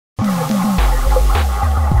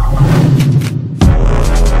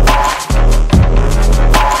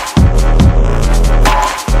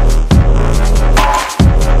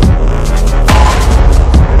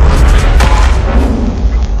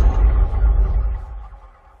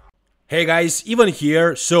Hey guys, Ivan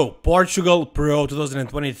here. So, Portugal Pro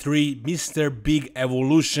 2023, Mr. Big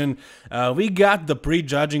Evolution. We got the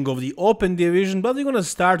pre-judging of the Open Division, but we're gonna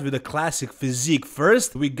start with the Classic Physique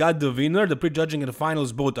first. We got the winner, the pre-judging and the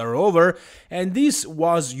finals both are over, and this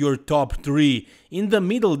was your top three. In the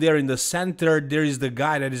middle there, in the center, there is the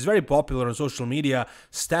guy that is very popular on social media,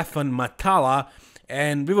 Stefan Matala,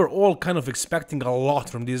 and we were all kind of expecting a lot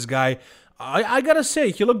from this guy. I gotta say,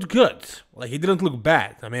 he looked good. Like, he didn't look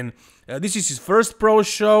bad. I mean, this is his first pro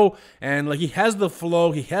show, and like, he has the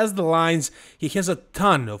flow, he has the lines, he has a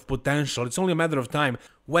ton of potential. It's only a matter of time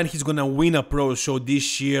when he's gonna win a pro show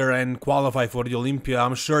this year and qualify for the Olympia.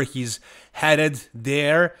 I'm sure he's headed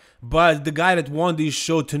there, but the guy that won this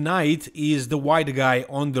show tonight is the white guy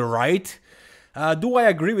on the right. Do I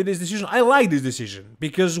agree with this decision? I like this decision,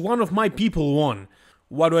 because one of my people won.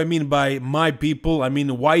 What do I mean by my people? I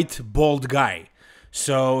mean white, bald guy.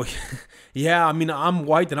 So, yeah, I mean, I'm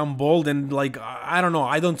white and I'm bald, and like, I don't know,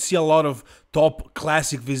 I don't see a lot of top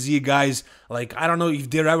Classic Physique guys. Like, I don't know if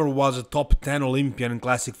there ever was a top 10 Olympian in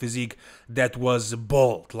Classic Physique that was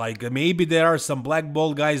bald. Like, maybe there are some black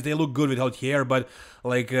bald guys, they look good without hair, but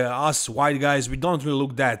like, us white guys, we don't really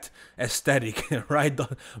look that aesthetic, right?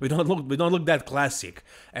 We don't look that classic.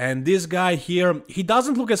 And this guy here, he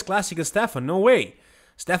doesn't look as classic as Stefan, no way.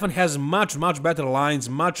 Stefan has much better lines,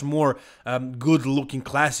 much more good-looking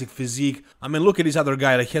classic physique. I mean, look at this other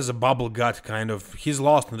guy, like, he has a bubble gut, kind of. He's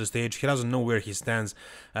lost on the stage, he doesn't know where he stands.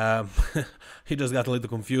 He just got a little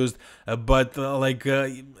confused.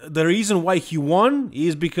 The reason why he won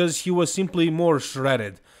is because he was simply more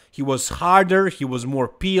shredded. He was harder, he was more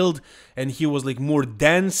peeled, and he was, like, more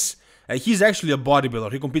dense. He's actually a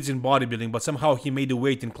bodybuilder, he competes in bodybuilding, but somehow he made the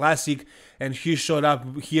weight in Classic, and he showed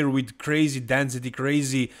up here with crazy density,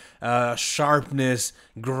 crazy sharpness,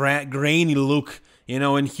 grainy look, you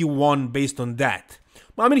know, and he won based on that.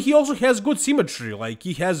 I mean, he also has good symmetry, like,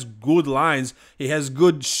 he has good lines, he has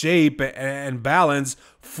good shape and balance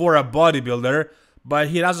for a bodybuilder, but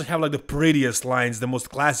he doesn't have, like, the prettiest lines, the most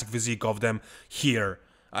classic physique of them here.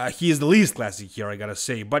 He is the least classic here, I gotta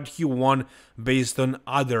say, but he won based on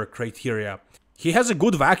other criteria. He has a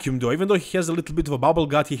good vacuum though, even though he has a little bit of a bubble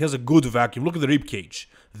gut, he has a good vacuum. Look at the rib cage.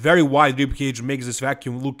 Very wide rib cage makes this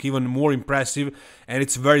vacuum look even more impressive, and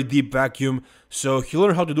it's very deep vacuum. So he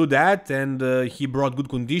learned how to do that, and he brought good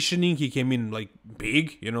conditioning. He came in like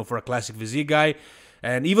big, you know, for a Classic Physique guy.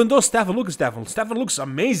 And even though Stefan looks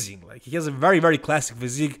amazing. Like, he has a very classic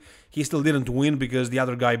physique, he still didn't win because the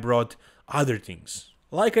other guy brought other things.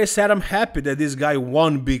 Like I said, I'm happy that this guy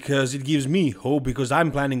won because it gives me hope, because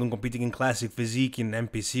I'm planning on competing in Classic Physique in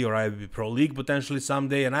NPC or IFBB Pro League potentially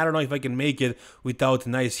someday, and I don't know if I can make it without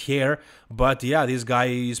nice hair, but yeah, this guy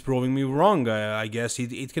is proving me wrong. I guess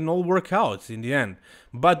it can all work out in the end.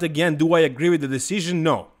 But again, do I agree with the decision?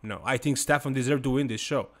 No. I think Stefan deserved to win this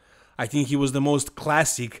show. I think he was the most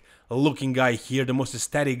classic looking guy here, the most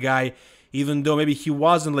aesthetic guy, even though maybe he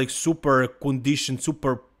wasn't like super conditioned,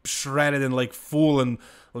 super shredded and like full and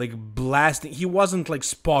like blasting. He wasn't like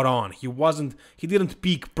spot on. He didn't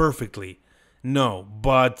peak perfectly. No,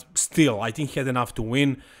 but still, I think he had enough to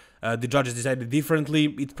win. The judges decided differently.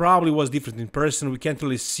 It probably was different in person. We can't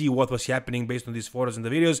really see what was happening based on these photos and the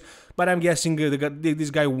videos, but I'm guessing this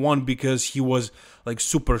guy won because he was like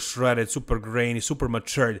super shredded, super grainy, super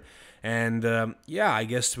matured. And yeah, I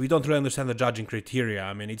guess we don't really understand the judging criteria.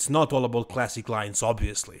 I mean, it's not all about classic lines,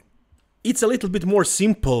 obviously. It's a little bit more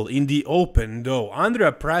simple in the Open, though.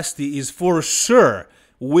 Andrea Presti is for sure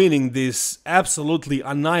winning this, absolutely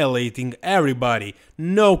annihilating everybody.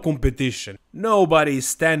 No competition. Nobody is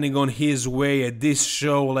standing on his way at this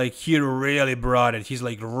show. Like, he really brought it. He's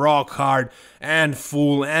like rock hard and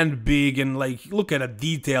full and big, and like, look at the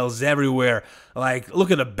details everywhere. Like,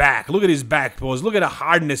 look at the back. Look at his back pose. Look at the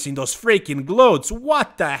hardness in those freaking glutes.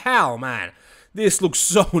 What the hell, man? This looks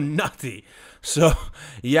so nutty. So,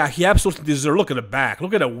 yeah, he absolutely deserves. Look at the back.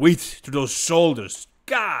 Look at the width to those shoulders.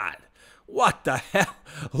 God, what the hell?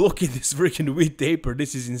 Look at this freaking width taper.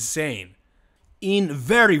 This is insane. In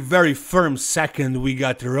very firm second, we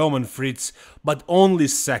got Roman Fritz, but only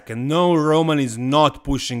second. No, Roman is not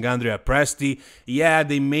pushing Andrea Presti. Yeah,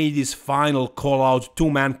 they made this final call-out,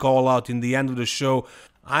 two-man call-out in the end of the show.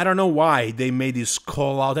 I don't know why they made this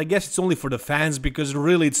call-out. I guess it's only for the fans, because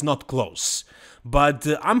really it's not close. But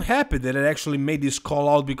I'm happy that I actually made this call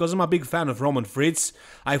out, because I'm a big fan of Roman Fritz.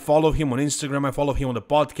 I follow him on Instagram, I follow him on the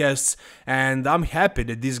podcasts, and I'm happy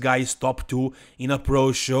that this guy is top 2 in a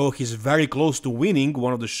pro show. He's very close to winning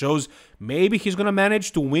one of the shows. Maybe he's gonna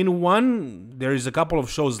manage to win one. There is a couple of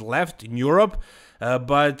shows left in Europe.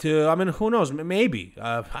 I mean, who knows? Maybe.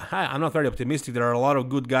 I'm not very optimistic. There are a lot of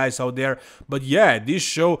good guys out there. But yeah, this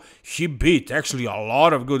show, he beat actually a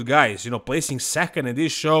lot of good guys. You know, placing second in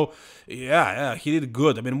this show, yeah, he did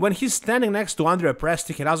good. I mean, when he's standing next to Andrea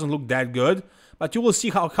Presti, he doesn't look that good. But you will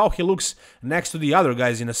see how he looks next to the other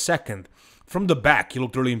guys in a second. From the back, he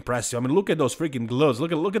looked really impressive. I mean, look at those freaking gloves.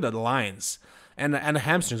 Look at the lines. And the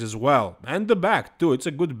hamstrings as well. And the back, too. It's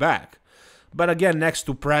a good back. But again, next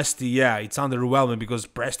to Presti, yeah, it's underwhelming because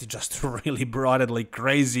Presti just really brought it like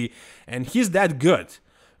crazy. And he's that good.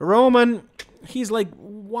 Roman, he's like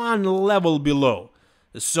one level below.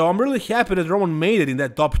 So I'm really happy that Roman made it in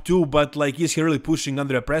that top 2. But like, is he really pushing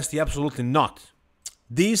Andrea Presti? Absolutely not.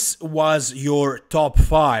 This was your top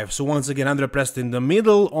 5. So once again, Andrea Presti in the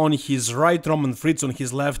middle. On his right, Roman Fritz. On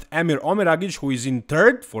his left, Emir Omeragic, who is in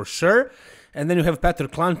third for sure. And then you have Petr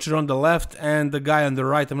Klančar on the left, and the guy on the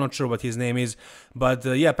right, I'm not sure what his name is. But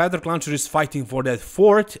yeah, Petr Klančar is fighting for that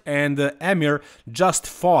fourth, and Emir just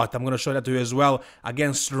fought, I'm going to show that to you as well,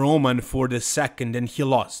 against Roman for the second, and he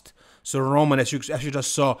lost. So Roman, as you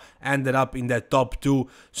just saw, ended up in that top 2.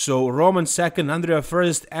 So Roman second, Andrea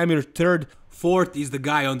first, Emir third, fourth is the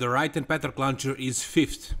guy on the right, and Petr Klančar is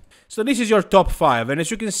fifth. So this is your top 5, and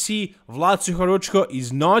as you can see, Vlad Suharuchko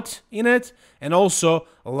is not in it, and also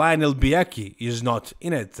Lionel Bieki is not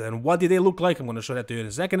in it. And what did they look like? I'm going to show that to you in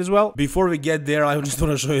a second as well. Before we get there, I just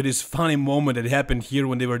want to show you this funny moment that happened here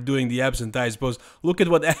when they were doing the abs and thighs pose. Look at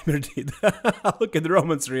what Emir did. Look at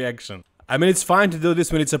Roman's reaction. I mean, it's fine to do this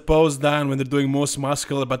when it's a pose down, when they're doing most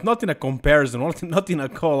muscular, but not in a comparison, not in a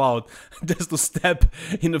call-out, just to step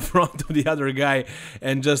in the front of the other guy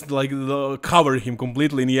and just, like, cover him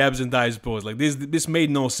completely in the abs and thighs pose. Like, this made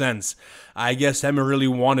no sense. I guess Emir really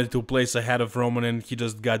wanted to place ahead of Roman, and he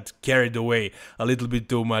just got carried away a little bit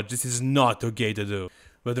too much. This is not okay to do.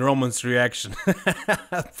 But Roman's reaction,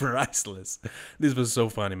 priceless. This was so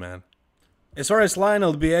funny, man. As far as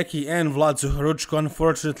Lionel Bieki and Vlad Suharuchko,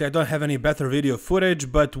 unfortunately I don't have any better video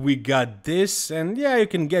footage, but we got this, and yeah, you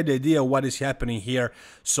can get the idea what is happening here.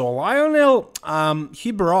 So Lionel,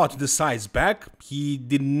 he brought the size back. He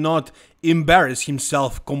did not embarrass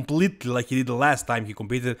himself completely like he did the last time he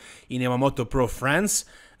competed in Yamamoto Pro France.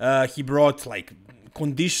 He brought like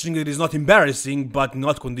conditioning that is not embarrassing, but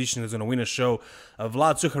not conditioning that's gonna win a show.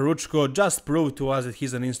 Vlad Suharuchko just proved to us that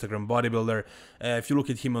he's an Instagram bodybuilder. If you look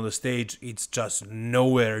at him on the stage, it's just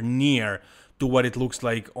nowhere near to what it looks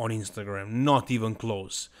like on Instagram, not even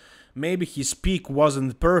close. Maybe his peak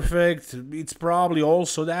wasn't perfect, it's probably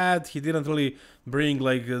also that he didn't really bring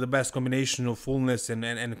like the best combination of fullness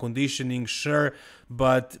and conditioning, sure,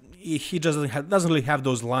 but he doesn't really have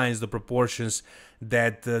those lines, the proportions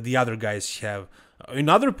that the other guys have. In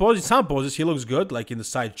other poses, some poses he looks good, like in the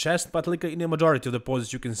side chest, but like in the majority of the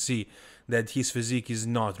poses you can see that his physique is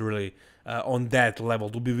not really on that level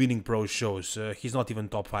to be winning pro shows. He's not even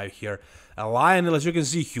top 5 here. Lionel, as you can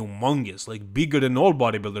see, humongous, like bigger than all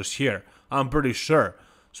bodybuilders here, I'm pretty sure.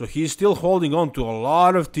 So he's still holding on to a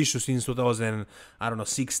lot of tissue since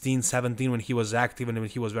 2016, 17 when he was active and when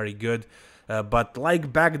he was very good. But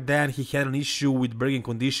like back then, he had an issue with bringing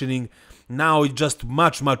conditioning. Now it's just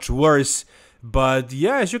much worse. But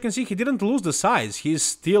yeah, as you can see, he didn't lose the size. He's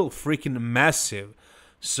still freaking massive.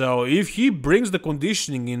 So if he brings the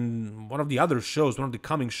conditioning in one of the other shows, one of the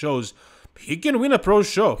coming shows, he can win a pro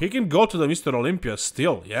show. He can go to the Mr. Olympia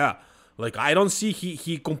still, yeah. Like, I don't see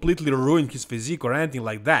he completely ruined his physique or anything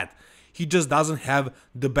like that. He just doesn't have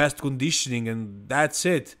the best conditioning, and that's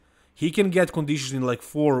it. He can get conditioning like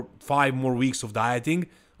 4-5 more weeks of dieting,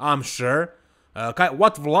 I'm sure.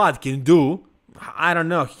 What Vlad can do, I don't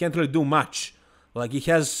know, he can't really do much. Like, he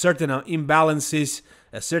has certain imbalances,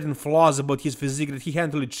 certain flaws about his physique that he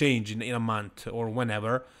can't really change in a month or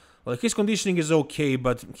whenever. Like, his conditioning is okay,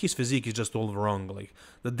 but his physique is just all wrong. Like,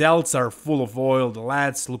 the delts are full of oil, the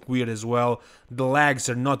lats look weird as well, the legs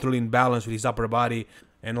are not really in balance with his upper body.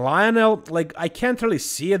 And Lionel, like, I can't really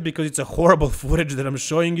see it because it's a horrible footage that I'm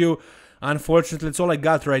showing you. Unfortunately, it's all I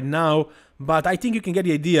got right now, but I think you can get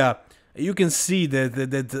the idea. You can see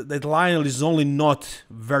that Lionel is only not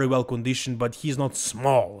very well conditioned, but he's not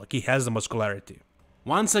small, like he has the muscularity.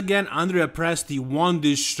 Once again, Andrea Presti won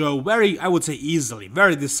this show very, I would say easily,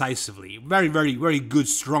 very decisively, very good,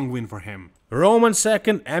 strong win for him. Roman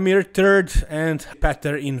second, Emir third, and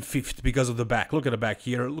Petr in fifth because of the back. Look at the back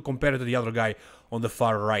here, compared to the other guy on the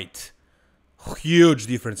far right. Huge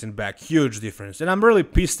difference in back, huge difference. And I'm really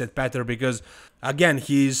pissed at Petr because, again,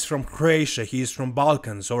 he's from Croatia, he's from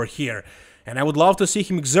Balkans over here. And I would love to see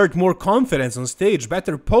him exert more confidence on stage,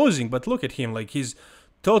 better posing, but look at him, like, he's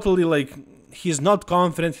totally, like, he's not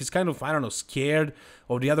confident, he's kind of, I don't know, scared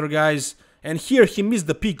of the other guys. And here he missed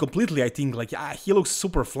the peak completely, I think. Like, he looks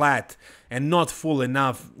super flat and not full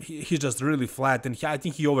enough. He's just really flat, and I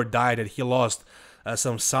think he overdieted. He lost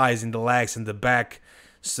some size in the legs and the back.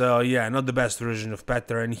 So yeah, not the best version of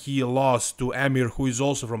Petar, and he lost to Emir, who is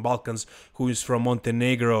also from Balkans, who is from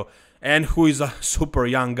Montenegro, and who is a super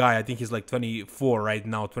young guy. I think he's like 24 right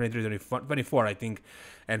now, 23, 24 I think,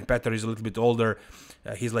 and Petar is a little bit older.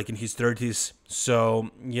 He's like in his 30s.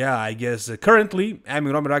 So yeah, I guess currently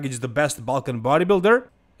Emir Omeragic is the best Balkan bodybuilder.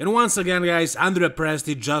 And once again, guys, Andrea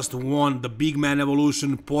Presti just won the Big Man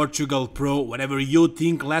Evolution Portugal Pro. Whatever you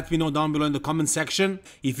think, let me know down below in the comment section.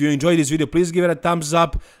 If you enjoyed this video, please give it a thumbs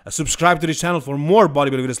up. Subscribe to the channel for more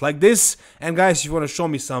bodybuilding videos like this. And guys, if you want to show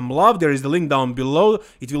me some love, there is the link down below.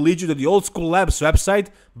 It will lead you to the Old School Labs website.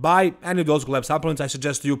 Buy any of the Old School Labs supplements. I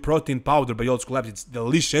suggest to you protein powder by Old School Labs. It's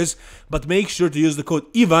delicious. But make sure to use the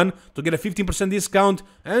code IVAN to get a 15% discount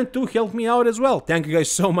and to help me out as well. Thank you guys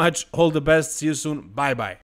so much. All the best. See you soon. Bye-bye.